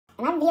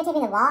And I'm videotaping the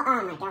wall.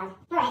 Oh my god.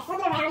 Alright, flip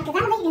it around because I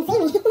don't think you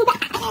can see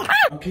me.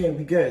 Okay,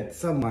 we good.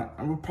 Somewhat.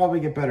 I will probably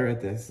get better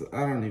at this.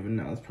 I don't even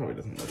know. This probably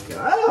doesn't look good.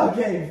 Oh,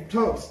 okay,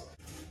 toast.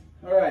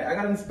 Alright, I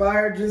got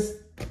inspired. Just.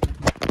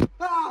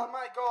 Oh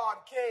my god.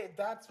 Okay,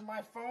 that's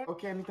my phone.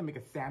 Okay, I need to make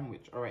a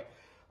sandwich. Alright.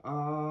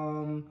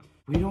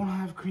 We don't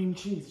have cream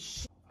cheese.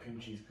 Shit. Cream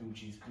cheese, cream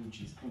cheese, cream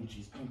cheese, cream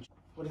cheese, cream cheese.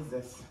 What is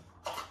this?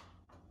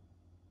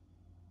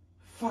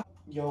 Fuck.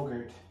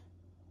 Yogurt.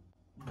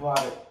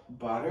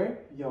 Butter?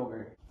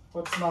 Yogurt.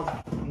 What smells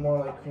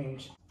more like cream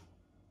cheese?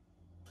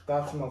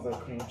 That smells like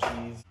cream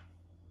cheese.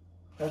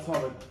 That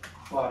smells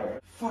like butter.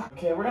 Fuck.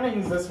 Okay, we're gonna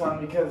use this one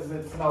because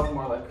it smells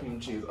more like cream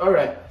cheese.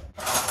 Alright.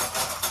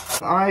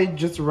 I didn't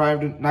just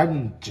arrive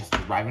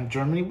in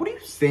Germany. What are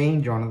you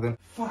saying, Jonathan?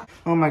 Fuck.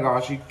 Oh my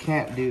gosh, you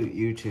can't do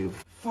YouTube.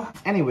 Fuck.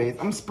 Anyways,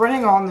 I'm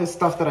spreading on this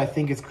stuff that I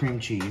think is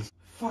cream cheese.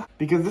 Fuck.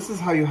 Because this is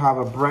how you have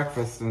a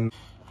breakfast in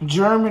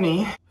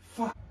Germany.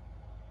 Fuck.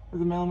 Is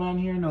the mailman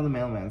here? No, the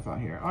mailman's not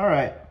here.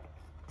 Alright.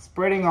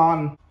 Spreading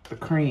on the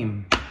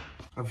cream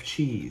of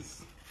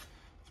cheese.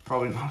 It's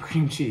probably not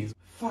cream cheese.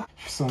 Fuck.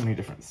 There's so many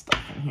different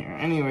stuff in here.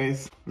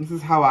 Anyways, this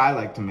is how I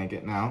like to make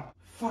it now.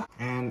 Fuck.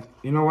 And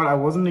you know what? I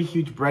wasn't a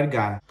huge bread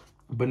guy.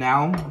 But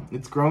now,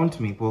 it's grown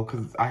to me. Well,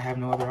 because I have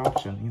no other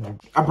option either.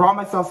 I brought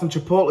myself some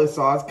Chipotle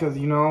sauce because,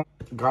 you know,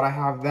 gotta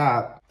have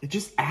that. It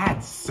just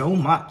adds so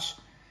much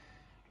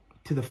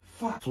to the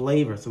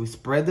flavor. So we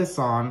spread this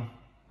on.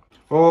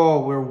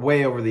 Oh, we're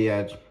way over the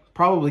edge.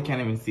 Probably can't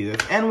even see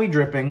this. And we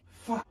dripping.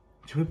 Fuck.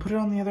 Should we put it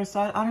on the other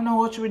side? I don't know.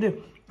 What should we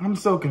do? I'm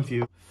so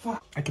confused.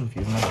 Fuck. I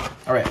confuse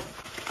myself. All right.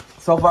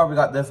 So far, we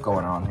got this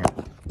going on here.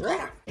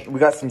 We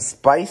got some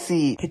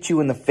spicy, hit you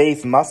in the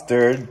face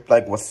mustard,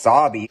 like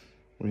wasabi.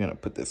 We're gonna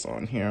put this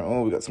on here.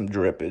 Oh, we got some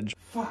drippage.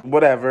 Fuck.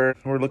 Whatever.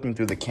 We're looking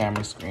through the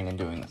camera screen and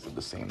doing this at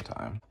the same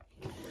time.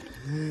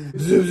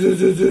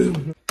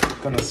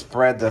 Gonna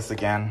spread this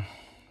again.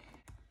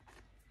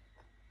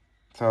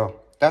 So,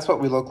 that's what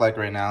we look like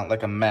right now,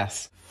 like a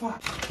mess.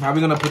 Fuck. Now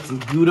we're gonna put some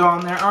Gouda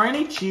on there, or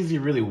any cheese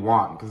you really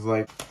want, because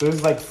like,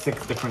 there's like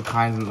 6 different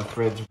kinds in the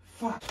fridge.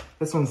 Fuck.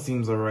 This one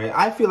seems alright.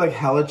 I feel like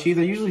hella cheese.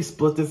 I usually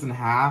split this in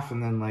half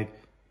and then like,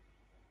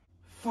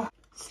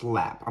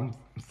 slap. I'm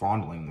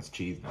fondling this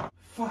cheese now.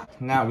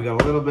 Fuck. Now we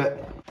got a little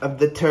bit of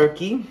the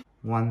turkey.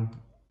 1,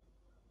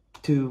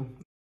 2.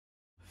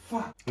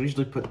 Fuck. I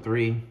usually put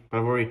 3, but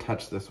I've already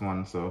touched this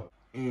one, so.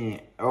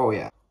 Oh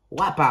yeah.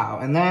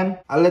 Wapow. And then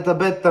a little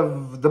bit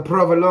of the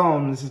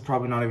provolone. This is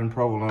probably not even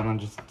provolone.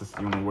 That's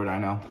the only word I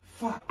know.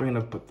 Fuck. We're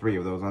gonna put 3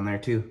 of those on there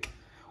too.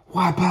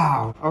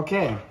 Wapow.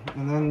 Okay.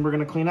 And then we're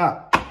gonna clean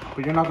up.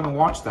 But you're not gonna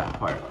watch that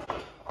part.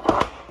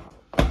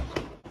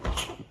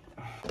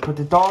 Put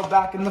it all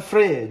back in the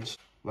fridge.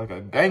 Like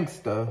a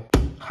gangster.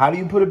 How do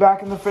you put it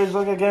back in the fridge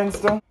like a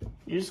gangster?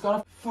 You just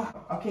gotta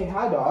fuck. Okay,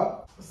 hi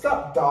dog. What's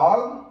up,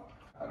 dog?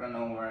 I don't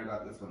know where I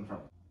got this one from.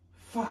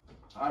 Fuck.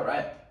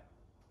 Alright.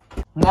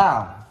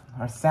 Now,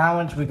 our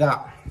sandwich we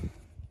got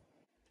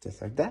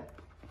just like that.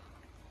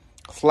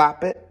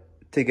 Slap it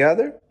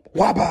together.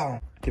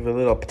 Wabow. Give it a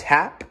little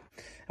tap.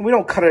 And we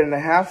don't cut it in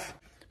half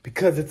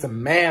because it's a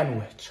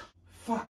manwich. Fuck.